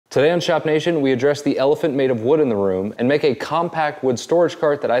Today on Shop Nation, we address the elephant made of wood in the room and make a compact wood storage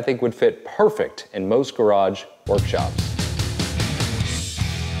cart that I think would fit perfect in most garage workshops.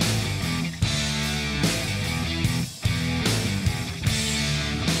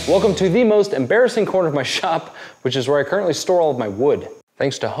 Welcome to the most embarrassing corner of my shop, which is where I currently store all of my wood.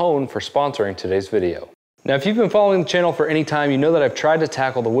 Thanks to Hone for sponsoring today's video. Now, if you've been following the channel for any time, you know that I've tried to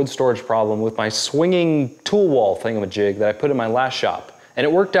tackle the wood storage problem with my swinging tool wall thingamajig that I put in my last shop. And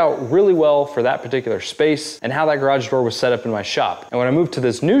it worked out really well for that particular space and how that garage door was set up in my shop. And when I moved to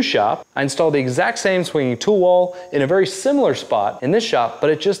this new shop, I installed the exact same swinging tool wall in a very similar spot in this shop, but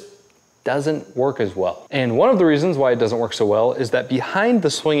it just doesn't work as well. And one of the reasons why it doesn't work so well is that behind the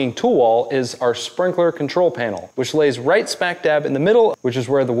swinging tool wall is our sprinkler control panel, which lays right smack dab in the middle, which is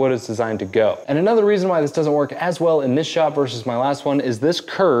where the wood is designed to go. And another reason why this doesn't work as well in this shop versus my last one is this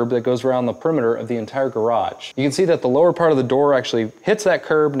curb that goes around the perimeter of the entire garage. You can see that the lower part of the door actually hits that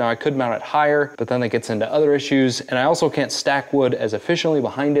curb. Now I could mount it higher, but then that gets into other issues. And I also can't stack wood as efficiently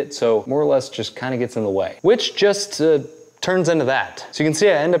behind it, so more or less just kind of gets in the way, which just turns into that. So you can see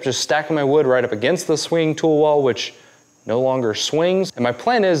I end up just stacking my wood right up against the swinging tool wall, which no longer swings. And my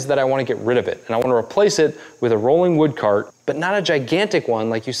plan is that I want to get rid of it, and I want to replace it with a rolling wood cart, but not a gigantic one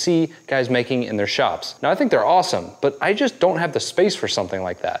like you see guys making in their shops. Now I think they're awesome, but I just don't have the space for something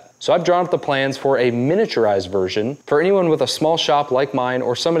like that. So I've drawn up the plans for a miniaturized version for anyone with a small shop like mine,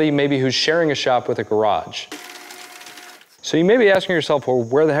 or somebody maybe who's sharing a shop with a garage. So you may be asking yourself, well,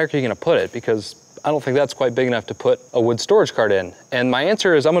 where the heck are you going to put it? Because I don't think that's quite big enough to put a wood storage cart in. And my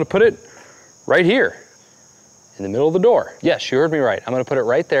answer is I'm gonna put it right here in the middle of the door. Yes, you heard me right. I'm gonna put it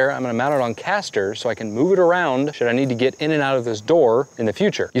right there. I'm gonna mount it on casters so I can move it around should I need to get in and out of this door in the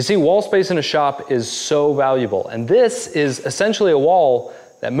future. You see, wall space in a shop is so valuable. And this is essentially a wall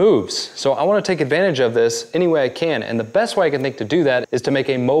that moves. So I wanna take advantage of this any way I can. And the best way I can think to do that is to make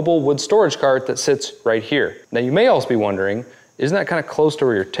a mobile wood storage cart that sits right here. Now you may also be wondering, isn't that kind of close to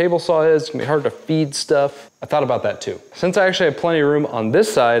where your table saw is? It's gonna be hard to feed stuff. I thought about that too. Since I actually have plenty of room on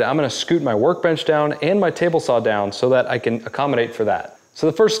this side, I'm gonna scoot my workbench down and my table saw down so that I can accommodate for that. So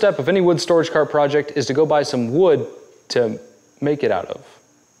the first step of any wood storage cart project is to go buy some wood to make it out of.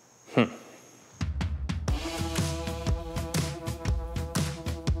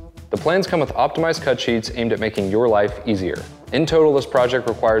 The plans come with optimized cut sheets aimed at making your life easier. In total, this project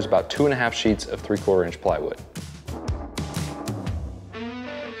requires about 2.5 sheets of 3/4 inch plywood.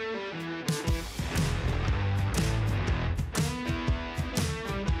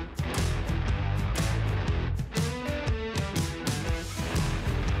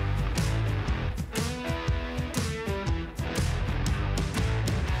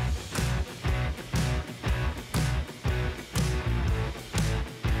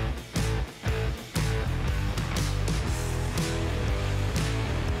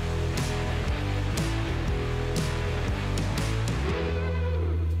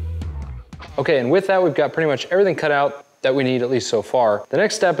 Okay, and with that, we've got pretty much everything cut out that we need, at least so far. The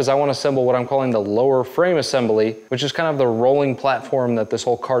next step is I want to assemble what I'm calling the lower frame assembly, which is kind of the rolling platform that this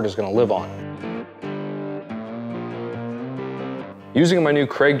whole cart is going to live on. Using my new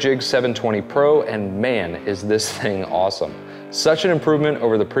Kreg Jig 720 Pro, and man, is this thing awesome. Such an improvement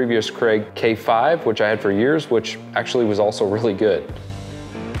over the previous Kreg K5, which I had for years, which actually was also really good.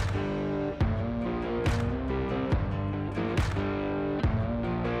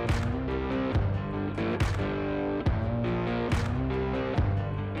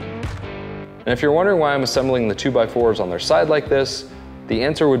 And if you're wondering why I'm assembling the 2x4s on their side like this, the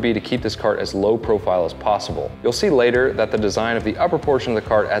answer would be to keep this cart as low profile as possible. You'll see later that the design of the upper portion of the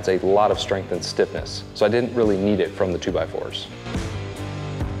cart adds a lot of strength and stiffness, so I didn't really need it from the 2x4s.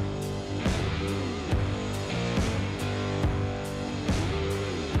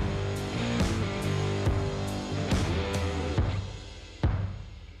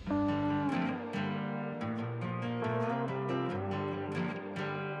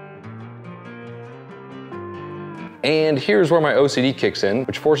 And here's where my OCD kicks in,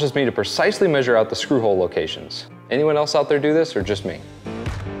 which forces me to precisely measure out the screw hole locations. Anyone else out there do this, or just me?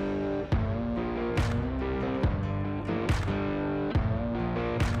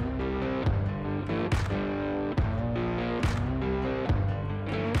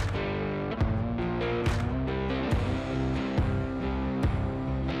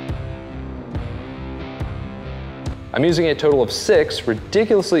 I'm using a total of 6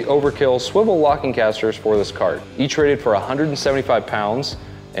 ridiculously overkill swivel locking casters for this cart, each rated for 175 pounds,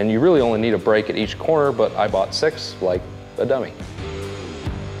 and you really only need a brake at each corner, but I bought 6 like a dummy.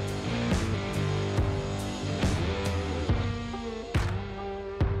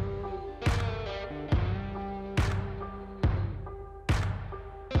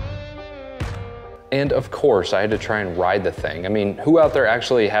 And of course, I had to try and ride the thing. I mean, who out there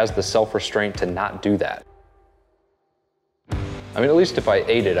actually has the self-restraint to not do that? I mean, at least if I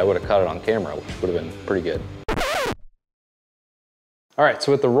ate it, I would have caught it on camera, which would have been pretty good. All right,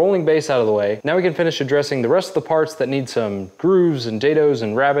 so with the rolling base out of the way, now we can finish addressing the rest of the parts that need some grooves and dados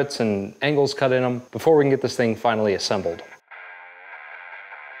and rabbets and angles cut in them before we can get this thing finally assembled.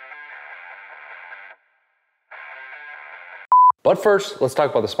 But first, let's talk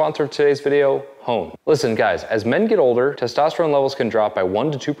about the sponsor of today's video, Hone. Listen guys, as men get older, testosterone levels can drop by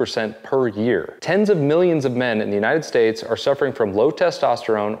 1 to 2% per year. Tens of millions of men in the United States are suffering from low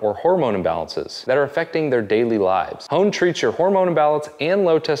testosterone or hormone imbalances that are affecting their daily lives. Hone treats your hormone imbalance and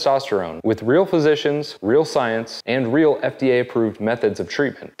low testosterone with real physicians, real science, and real FDA-approved methods of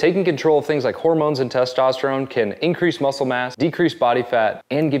treatment. Taking control of things like hormones and testosterone can increase muscle mass, decrease body fat,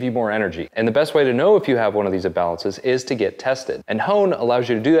 and give you more energy. And the best way to know if you have one of these imbalances is to get tested. And Hone allows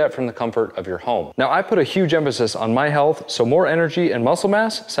you to do that from the comfort of your home. Now, I put a huge emphasis on my health, so more energy and muscle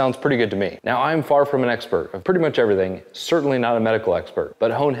mass sounds pretty good to me. Now, I'm far from an expert of pretty much everything, certainly not a medical expert,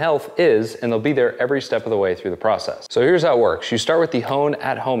 but Hone Health is, and they'll be there every step of the way through the process. So here's how it works. You start with the Hone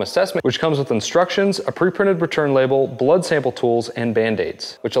at-home assessment, which comes with instructions, a pre-printed return label, blood sample tools, and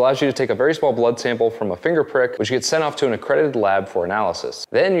Band-Aids, which allows you to take a very small blood sample from a finger prick, which gets sent off to an accredited lab for analysis.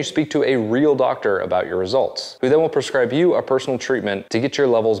 Then you speak to a real doctor about your results, who then will prescribe you a personal treatment to get your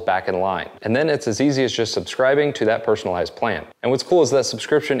levels back in line. And then it's as easy as just subscribing to that personalized plan. And what's cool is that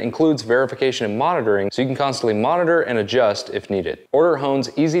subscription includes verification and monitoring, so you can constantly monitor and adjust if needed. Order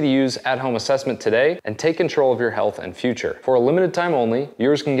Hone's easy-to-use at-home assessment today and take control of your health and future. For a limited time only,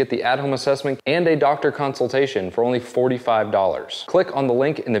 viewers can get the at-home assessment and a doctor consultation for only $45. Click on the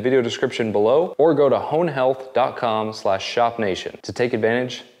link in the video description below or go to honehealth.com/shopnation to take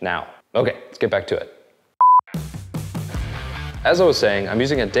advantage now. Okay, let's get back to it. As I was saying, I'm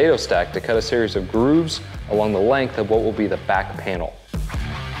using a dado stack to cut a series of grooves along the length of what will be the back panel.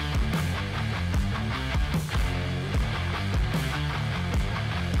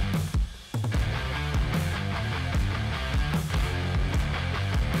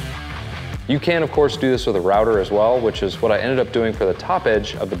 You can, of course, do this with a router as well, which is what I ended up doing for the top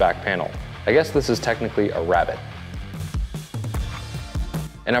edge of the back panel. I guess this is technically a rabbet.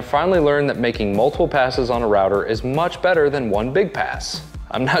 And I've finally learned that making multiple passes on a router is much better than one big pass.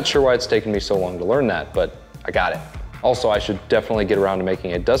 I'm not sure why it's taken me so long to learn that, but I got it. Also, I should definitely get around to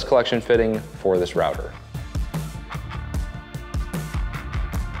making a dust collection fitting for this router.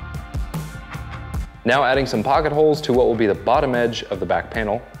 Now adding some pocket holes to what will be the bottom edge of the back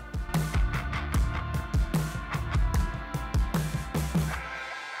panel.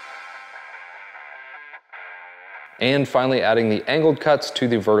 And finally adding the angled cuts to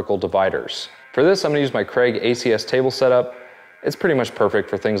the vertical dividers. For this, I'm gonna use my Craig ACS table setup. It's pretty much perfect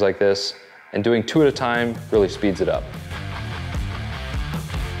for things like this, and doing 2 at a time really speeds it up.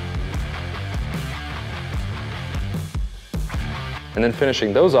 And then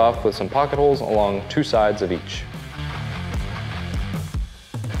finishing those off with some pocket holes along 2 sides of each.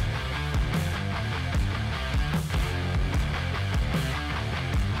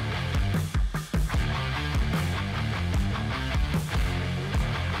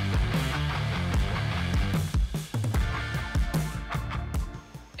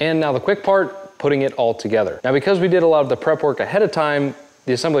 And now the quick part, putting it all together. Now because we did a lot of the prep work ahead of time,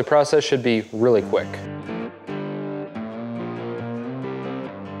 the assembly process should be really quick.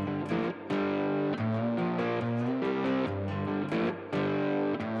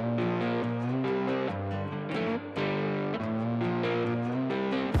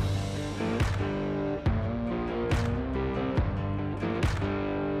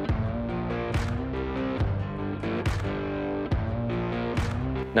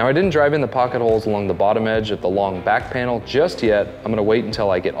 Now I didn't drive in the pocket holes along the bottom edge of the long back panel just yet. I'm gonna wait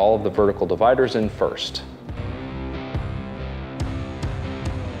until I get all of the vertical dividers in first.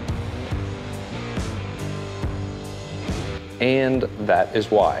 And that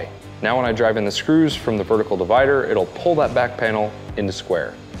is why. Now when I drive in the screws from the vertical divider, it'll pull that back panel into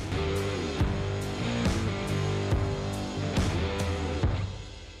square.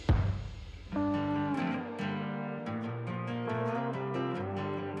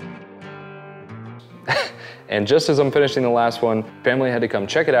 And just as I'm finishing the last one, family had to come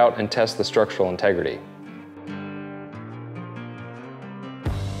check it out and test the structural integrity.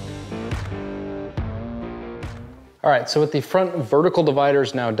 All right, so with the front vertical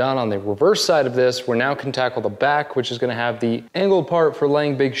dividers now done, on the reverse side of this, we now can tackle the back, which is gonna have the angled part for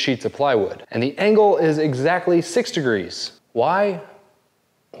laying big sheets of plywood. And the angle is exactly 6 degrees. Why?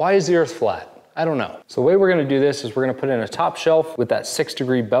 Why is the earth flat? I don't know. So the way we're gonna do this is we're gonna put in a top shelf with that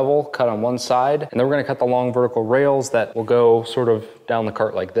 6-degree bevel cut on one side, and then we're gonna cut the long vertical rails that will go sort of down the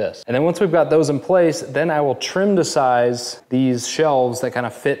cart like this. And then once we've got those in place, then I will trim to size these shelves that kind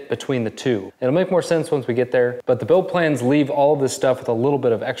of fit between the two. It'll make more sense once we get there, but the build plans leave all of this stuff with a little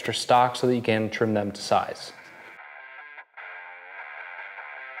bit of extra stock so that you can trim them to size.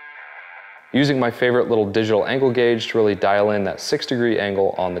 Using my favorite little digital angle gauge to really dial in that 6-degree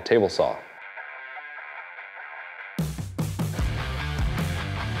angle on the table saw.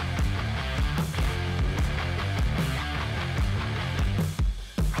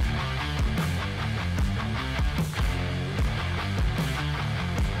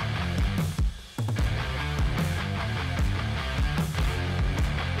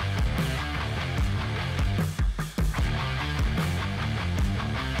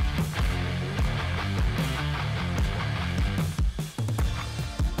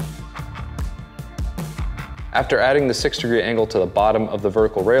 After adding the 6-degree angle to the bottom of the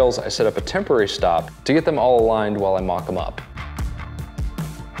vertical rails, I set up a temporary stop to get them all aligned while I mock them up.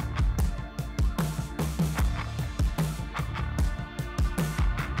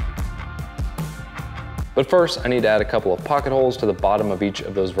 But first, I need to add a couple of pocket holes to the bottom of each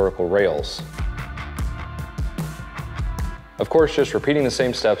of those vertical rails. Of course, just repeating the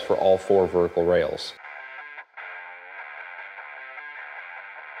same steps for all 4 vertical rails.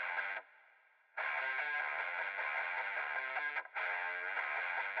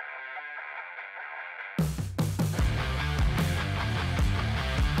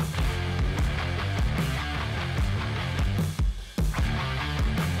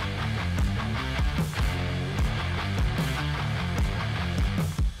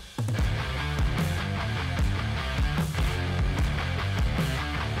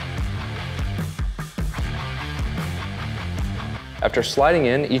 After sliding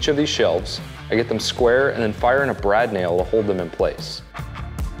in each of these shelves, I get them square and then fire in a brad nail to hold them in place.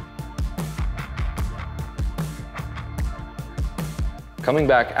 Coming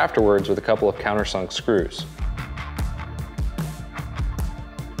back afterwards with a couple of countersunk screws.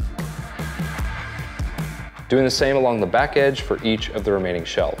 Doing the same along the back edge for each of the remaining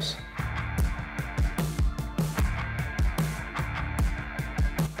shelves.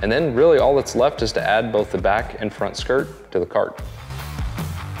 And then really all that's left is to add both the back and front skirt to the cart.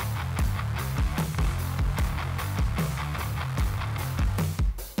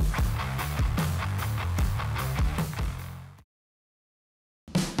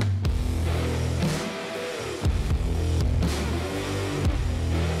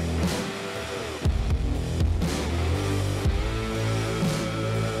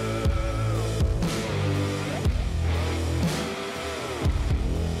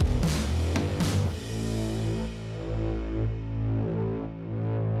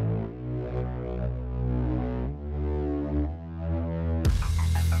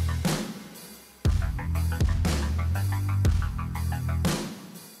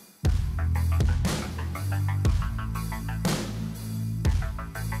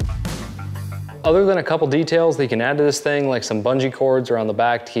 Other than a couple details that you can add to this thing, like some bungee cords around the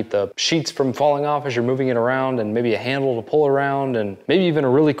back to keep the sheets from falling off as you're moving it around, and maybe a handle to pull around, and maybe even a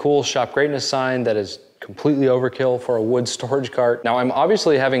really cool Shop Greatness sign that is completely overkill for a wood storage cart. Now, I'm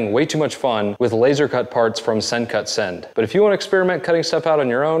obviously having way too much fun with laser cut parts from Send Cut Send, but if you want to experiment cutting stuff out on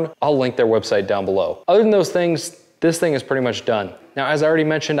your own, I'll link their website down below. Other than those things, this thing is pretty much done. Now, as I already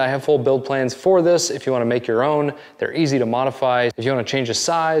mentioned, I have full build plans for this. If you want to make your own, they're easy to modify. If you want to change the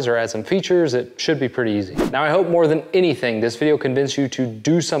size or add some features, it should be pretty easy. Now, I hope more than anything, this video convinced you to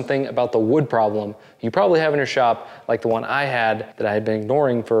do something about the wood problem you probably have in your shop, like the one I had that I had been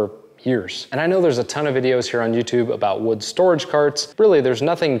ignoring for years. And I know there's a ton of videos here on YouTube about wood storage carts. Really, there's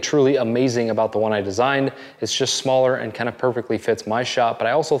nothing truly amazing about the one I designed. It's just smaller and kind of perfectly fits my shop. But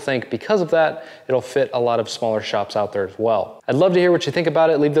I also think because of that, it'll fit a lot of smaller shops out there as well. I'd love to hear what you think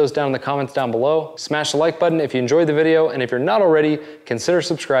about it. Leave those down in the comments down below. Smash the like button if you enjoyed the video. And if you're not already, consider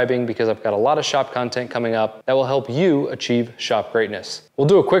subscribing because I've got a lot of shop content coming up that will help you achieve shop greatness. We'll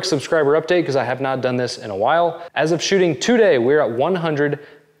do a quick subscriber update because I have not done this in a while. As of shooting today, we're at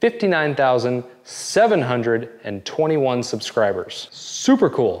 159,721 subscribers. Super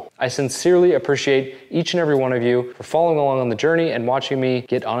cool. I sincerely appreciate each and every one of you for following along on the journey and watching me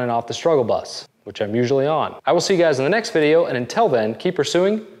get on and off the struggle bus, which I'm usually on. I will see you guys in the next video, and until then, keep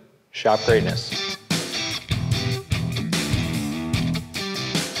pursuing shop greatness.